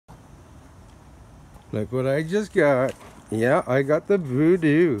Look what I just got. Yeah, I got the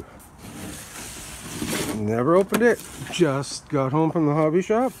voodoo. Never opened it. Just got home from the hobby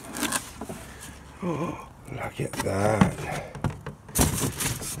shop. Oh, look at that.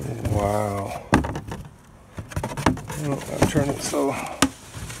 Wow. Oh, I'll turn it so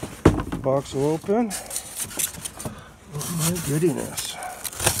the box will open. Oh my goodiness.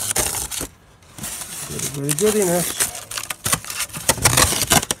 Goodiness.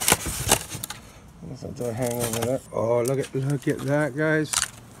 Something hang over there. Oh, look at that, guys.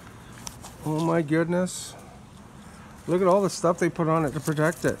 Oh my goodness. Look at all the stuff they put on it to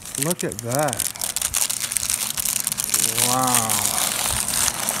protect it. Look at that. Wow.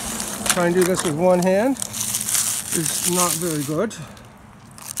 Trying to do this with one hand is not very good.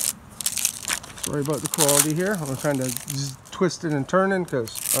 Sorry about the quality here. I'm trying to twist it and turn it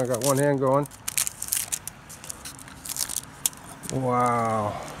because I got one hand going.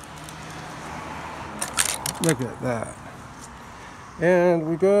 Wow. Look at that. And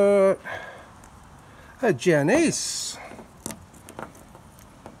we got a Janice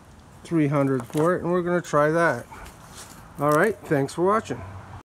 300 for it, and we're going to try that. All right, thanks for watching.